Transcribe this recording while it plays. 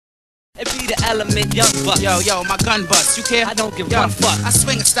It be the element, young bucks. Yo, my gun bust, you care? I don't give one fuck. I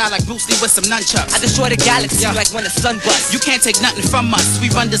swing a style like Bruce Lee with some nunchucks. I destroy the galaxy like when the sun busts. You can't take nothing from us,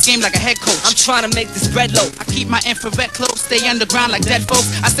 we run this game like a head coach. I'm trying to make this bread loaf. I keep my infrared close, stay underground like dead folks.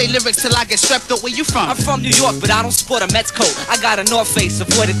 I say lyrics till I get strep throat. Where you from? I'm from New York, but I don't sport a Mets coat. I got a North Face,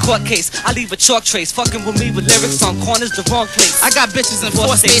 avoided court case. I leave a chalk trace, fucking with me with lyrics on corners, the wrong place. I got bitches in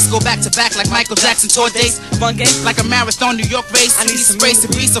 4 states, go back to back like Michael Jackson tour days. Run game like a marathon New York race. I need some sprays to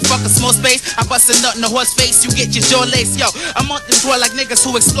breathe, so fuck a small space. I bust a nut in a horse face, you get your jaw laced. Yo, I'm on this tour like niggas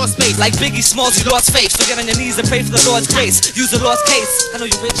who explore space. like Biggie Smalls, you lost faith. So get on your knees and pray for the Lord's grace. Use the Lord's case. I know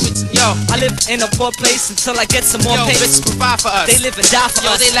you rich. Yo, I live in a poor place until I get some more yo, pace. bitches provide for us. They live and die for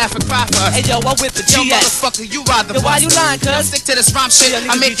Yo, us. they laugh and cry for us. Hey yo, I whip the Yo, GS. motherfucker, you ride the Yo, why bus. you lying, cuz? Stick to this rhyme shit.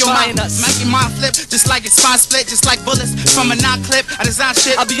 Yeah, I make niggas your be mind, trying us. make your mind flip, just like your spine split, just like bullets from a non-clip. I design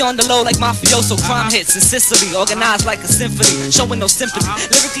shit. I be on the low like mafioso, crime hits in Sicily, organized like a symphony, showing no sympathy.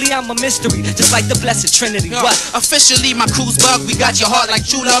 Lyrically, I'm a mystery, just like the Blessed Trinity. Yo, What? officially, my crew's bug. We got your heart like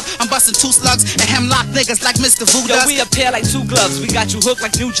true love. I'm busting 2 slugs and hemlock niggas like Mr. Voodoo. Yo, we a pair like 2 gloves. We got you hooked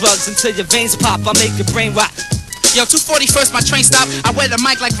like new drugs until your veins pop. I make your brain rot. Yo, 241st, my train stop. I wear the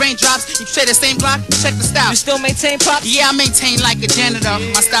mic like raindrops. You say the same block? Check the style. You still maintain props? Yeah, I maintain like a janitor.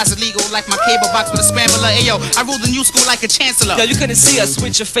 My style's illegal like my cable box with a scrambler. Ayo, I rule the new school like a chancellor. Yo, you couldn't see us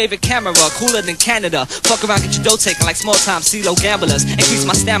with your favorite camera. Cooler than Canada. Fuck around, get your dough taken like small-time CeeLo gamblers. Increase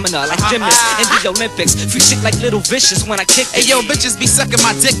my stamina like gymnasts in the Olympics. Free shit like Little Vicious when I kick it. Ayo, bitches be sucking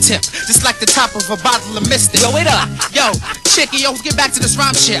my dick tip, just like the top of a bottle of Mystic. Yo, wait up. Yo, chick, yo, get back to this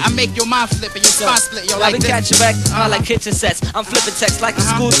rhyme shit. I make your mind flip and your spine split. Yo, I like be this. catching back like kitchen sets. I'm flipping text like a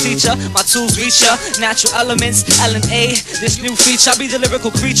school teacher. My tools reach ya. Natural elements, L&A. This new feature, I be the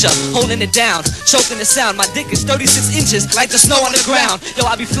lyrical creature, holding it down, choking the sound. My dick is 36 inches, like the snow on the ground. Yo,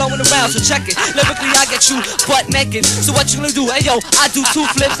 I be flowing around, so check it. Lyrically, I get you butt naked. So what you gonna do? Hey yo, I do 2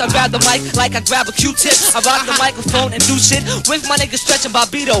 flips. I grab the mic like I grab a Q-tip. I rock the microphone and do shit with my niggas stretching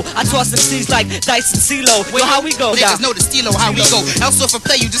Bobito. I toss them C's like Dice and CeeLo. Yo, how we go? Niggas know the stilo, how we go. Elsewhere for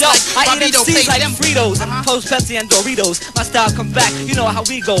play you just Yo, like I eat Bobito. them C's like them. Fritos and Post Pepsi and Doritos. My style come back, you know how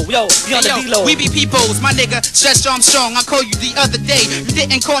we go. Yo, be on the Hey, D-Lo. we be peoples, my nigga, Stretch Armstrong. I called you the other day, you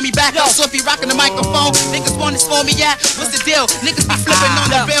didn't call me back. Yo. So if you rocking the microphone, niggas want to for me, yeah. What's the deal? Niggas be flipping on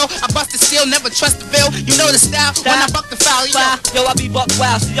the rail. I bust the steel, never trust the bill. You know the style when I buck the foul. Yo, I be buck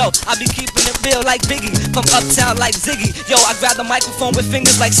wild, so yo, I be keeping it real like Biggie. From uptown like Ziggy. Yo, I grab the microphone with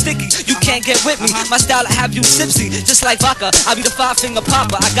fingers like Sticky. You can't get with me. My style I have you tipsy, just like vodka. I be the 5-finger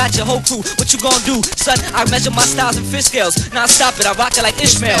popper. I got your whole crew. What you gonna do, son? I measure my styles in fish scales. Now stop it. I rock it like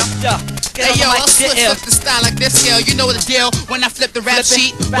Ishmael. Yeah. Get Hey on the yo, mic, I'll get flip ill. the style like this scale. You know the deal when I flip the rap Flip it,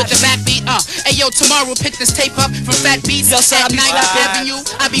 sheet rap with the backbeat. Hey yo, tomorrow pick this tape up from Fat Beats. Yo, son, I At be night slapping. Avenue,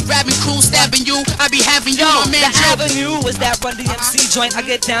 I be grabbing crew, stabbing you. I be having you, my man The Joe. Avenue is that Run DMC joint. I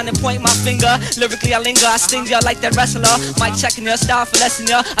get down and point my finger. Lyrically, I linger. I sting ya like that wrestler. Mic checking ya, style finessing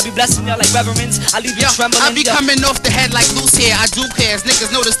ya. I be blessing ya like reverends. I leave you Yo, trembling. I be coming off the head like loose hair. I do pairs.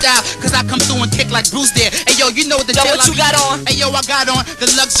 Niggas know the style, cause I come through and kick like Bruce there. Hey yo, you know the Yo, deal. what you got on? Hey yo, I got on the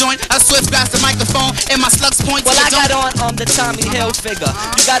Lux joint. I swift grasp the microphone and my slugs point. Well, to I the got on the Tommy Hill figure.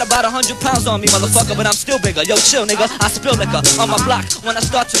 You got about 100 pounds on me, motherfucker, but I'm still bigger. Yo, chill, nigga. I spill liquor on my block. When I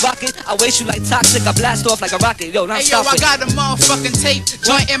start to rock it, I waste you like toxic. I blast off like a rocket. Yo, now Hey yo, stop I it. got a motherfucking tape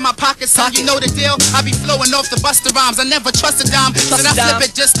joint in my pocket, son. You know the deal. I be flowing off the Busta Rhymes. I never trust a dime. Then I flip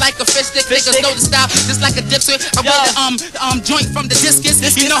it just like a fish stick. Fish Niggas stick. know the style, just like a dipstick. I Yo. roll the joint from the discus.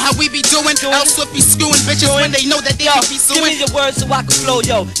 You know how we be doing. Elsewhere be screwing bitches when they know that they Yo, be give me suing. your words so I can flow,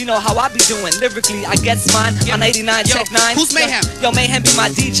 yo. You know how I be doing. Lyrically, I get mine on 89 Yo, Tech 9. who's Mayhem? Yo, Mayhem be my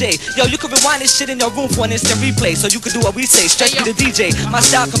DJ. Yo, you can rewind this shit in your room for an instant replay, so you can do what we say. Straight Hey, to the DJ. My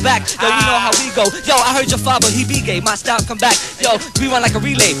style come back. Yo, you know how we go. Yo, I heard your father, he be gay. My style come back. Yo, we run like a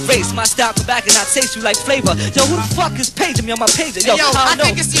relay race. My style come back and I taste you like flavor. Yo, who the fuck is paging me on my page? Yo, Yo, I I don't know.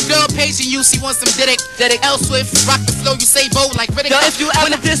 think it's your girl paging you. She wants some Diddick. Elsewhere, rock the flow. You say bold like Riddick. Yo, if you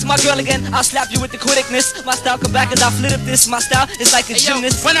ever diss my girl again, I'll slap you with the quickness. My style come back and I flip this. My style is like a Hey, yo,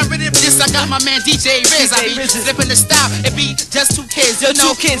 gymnast. when I rid of this, I got my man DJ Riz. I be Riz. flipping the style. It be just 2 kids. Yo, You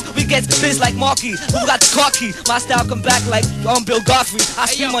know, 2 kids, we get biz like Marky. Who got the car key? My style come back like Bill Godfrey. I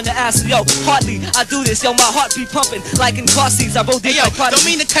Hey, scream yo. on your ass, yo, hardly I do this. Yo, my heart be pumping like in car seats. I roll deep hey, yo, like Cardi. don't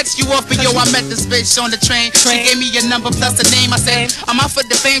mean to cut you off, but yo, I met this bitch on the train. She gave me your number plus the name. I said, I'm out for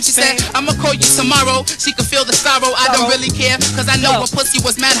the fame. She said, I'ma call you tomorrow. She can feel the sorrow. I don't really care, cause I know Yo. her pussy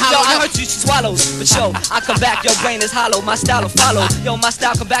was mad Yo, hollow. I heard you, she swallows. But yo, I come back, your brain is hollow. My style will follow. Yo, my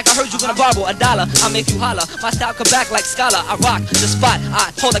style come back, I heard you gonna borrow? $1, I'll make you holler. My style come back like scholar. I rock the spot.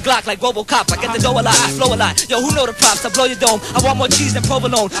 I hold a Glock like RoboCop. I get the dough a lot. I flow a lot. Yo, who know the props? I blow your dome. I want more cheese than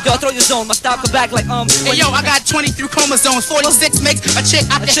provolone. Yo, I throw your zone. My style come back like Hey yo, I got 23 chromosomes. 46 makes a chick.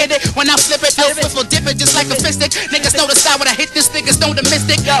 I can hit it when I flip it. I'll swift or dip it just like a fist stick. Niggas know the style when I hit this. Niggas know the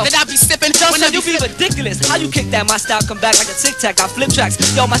mystic that I be sipping. Yo, son, you be ridiculous. How you kick that? My style come back like a tic tac. I flip tracks.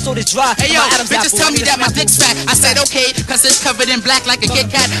 Yo, my soul is dry. Hey yo, bitches tell me that my dick's fat. I said okay, cause it's covered in black like a Kit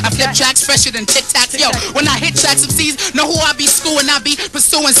Kat. I flip tracks fresher than Tic Tacs. Yo, when I hit tracks, MCs know who I be schooling. I be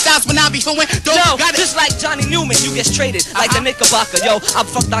pursuing styles when I be hooing. Yo, just like Johnny Newman, you get traded like the Knickerbocker. Yo, I'm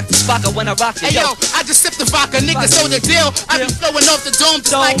fuck Dr. Spocker when I rock it. Hey yo, I just sip the vodka. Niggas know the deal. I be flowing off the dome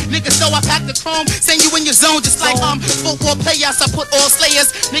just like niggas know I pack the chrome. Send you in your zone just like football players. I put all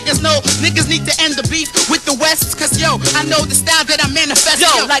slayers. Niggas know niggas need to end the beef with the West. Cause yo, I know the style that I manifest.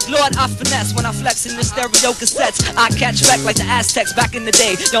 Yo, like Lord, I finesse when I flex in the stereo cassettes. I catch wreck like the Aztecs back in the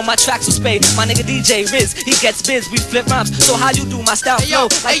day. Yo, my tracks will spade. My nigga DJ Riz, he gets biz. We flip rhymes. So how you do my style flow?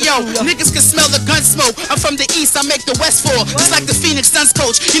 Like hey yo, niggas can smell the gun smoke. I'm from the east, I make the west fall. Just like the Phoenix Suns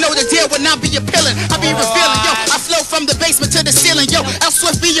coach. You know the deal when I be appealing. I be revealing. Yo, I flow from the basement to the ceiling. Yo, I'll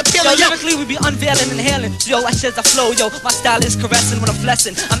swift be appealing. Yo, lyrically we be unveiling and hailing. Yo, I says I flow. Yo, my style is caressing when I'm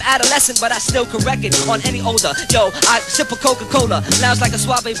flexing. I'm adolescent, but I still correct it on any older. Yo, I sip a Coca-Cola, lounge like a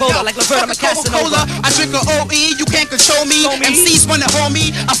Suave Bola, like Laverne, I'm a Casanova. I drink a OE, you can't control me. MCs wanna hold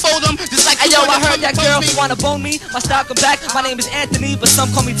me, I fold them just like hey yo, I heard that girl wanna bone me. My style come back, my name is Anthony, but some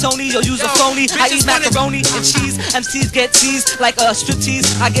call me Tony. Yo, use a phony. I eat macaroni and cheese. MCs get teased like a striptease.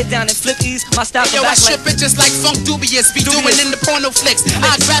 I get down and flip ease. My style come back like. Yo, I ship it just like Funk Dubious be doing in the porno flicks.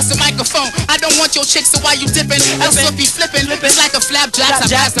 I grab the microphone. I don't want your chicks, so why you dipping? Else will be flipping. It's like a flapjack. I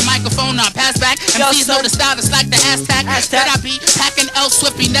pass the microphone, I pass back. MCs know the style. It's like the hashtag that I be packing. L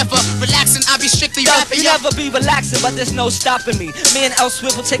Swift be never relaxing. I be strictly rapping. You never be relaxing, but there's no stopping me. Me and L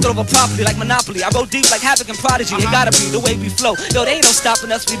Swift will take it over properly like Monopoly. I roll deep like Havoc and Prodigy. It gotta be the way we flow. Yo, there ain't no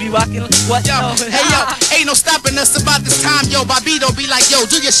stopping us. We be rocking. What? Yo, hey yo, ain't no stopping us about this time. Yo, Bobito be like, yo,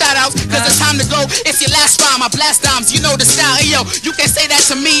 do your shout outs, cause it's time to go. It's your last rhyme. I blast dimes. You know the style. Hey yo, you can't say that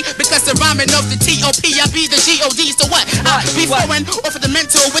to me because the rhyming of the T.O.P. I be the G.O.D. So what? I be flowing off of the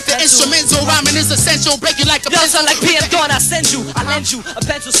mental with the instrumental. Rhyming is essential. Break it like a pencil. Like PM Dawn, I send you. I lend you a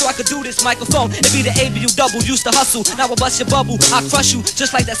pencil so I could do this microphone. It be the ABU double. Used to hustle. Now I bust your bubble. I crush you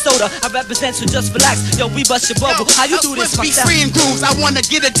just like that soda. I represent, so just relax. Yo, we bust your bubble. How you do this? Be free in grooves. I wanna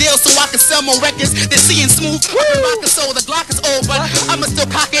get a deal so I can sell more records than seeing smooth. I can rock the soul. The Glock is old, but I'ma still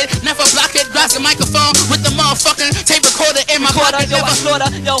cock it. Never block it. Grab the microphone with the motherfucking tape recorder in my pocket. Yo, I slaughter.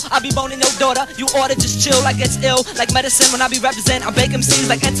 Yo, I be boning your daughter. You order, just chill like it's ill. Like medicine when I be represent. I bake MCs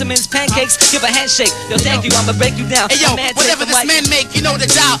like Entenmann's pancakes. Give a handshake. Yo, thank you. I'ma break you down. Hey yo, whatever this man make, you know the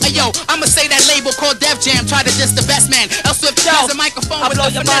dial. Hey yo, I'ma say that label called Def Jam. Try to diss the best man. L Swift has a microphone. I blow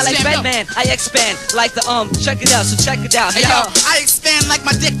your mind like Batman. I expand like the check it out. So check it out. Hey yo, I expand like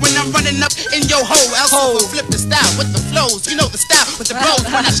my dick when I'm running up in your hole. L Swift flip the style with the flows. You know the style with the bros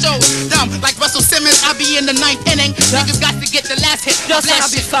when I show them like Russell Simmons. I be in the 9th inning. Niggas got to get the last hit. Yo, son, I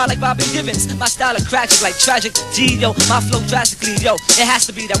be foul like Bobby Givens. My style is tragic like Tragic G. Yo, my flow drastically. Yo, it has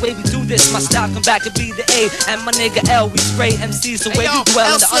to be that way we do this. My style come back to be the A. And my nigga L, we spray MCs the way we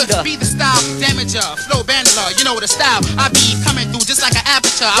dwell in the under. Be the style damager, flow bandler. You know the style. I be coming through just like an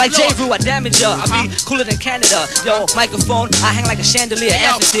aperture. Like J. Rue, I damage ya. I be cooler than Canada. Yo, microphone, I hang like a chandelier.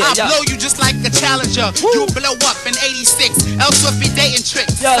 I blow you just like a challenger. You blow up in 86. L Swift be dating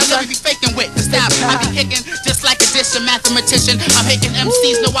tricks. I never be faking with the style. I be kicking just like a dish, a mathematician. I'm hitting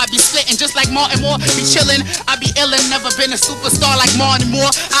MCs, know I be splitting just like Martin Moore. Be chilling, I be illin', never been a superstar like Martin Moore.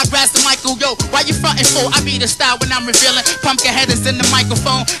 I grab the Michael, yo, why you frontin' for? I be the style when I'm revealing. Pumpkin headers in the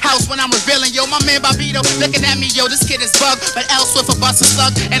microphone house when I'm revealing. Yo, my man Bobito looking at me, yo, this kid is bug, but L Swift a bust a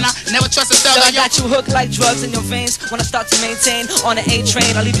slug, and I never trust a thug. Yo, I got you hooked like drugs in your veins. When I start to maintain on an A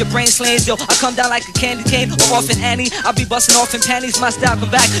train, I leave your brain slain. Yo, I come down like a candy cane or off in Annie. I be busting off in panties. My style come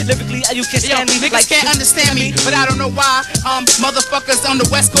back lyrically, you can stand me. Niggas can't understand me, but I don't know why. Motherfuckers on the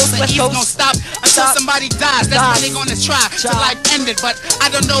West Coast and East don't stop until somebody dies. That's when they gonna try to life end it, but I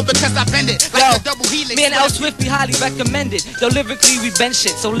don't know because I bend it like a double helix. Me and L Swift be highly recommended. Yo, lyrically we bend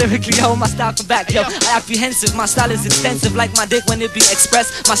shit, so lyrically, yo, my style come back. Yo, I apprehensive. My style is extensive like my dick when it be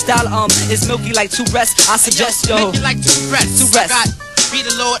expressed. My style is milky like two breasts. I suggest yo, milky like two breasts. Two breasts. Be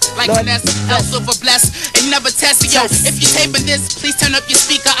the Lord, like finesse, L Silver bless, and never test. Yo, if you taping this, please turn up your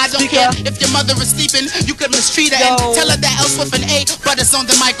speaker. I don't care if your mother is sleeping, you could mistreat her and tell her that L Swift an A, but it's on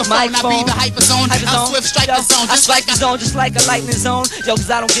the microphone. I be the hyper zone, L Swift strike the zone. I strike the zone just like a lightning zone. Yo,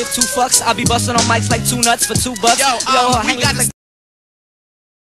 cause I don't give two fucks. I be busting on mics like two nuts for $2. Yo, we gotta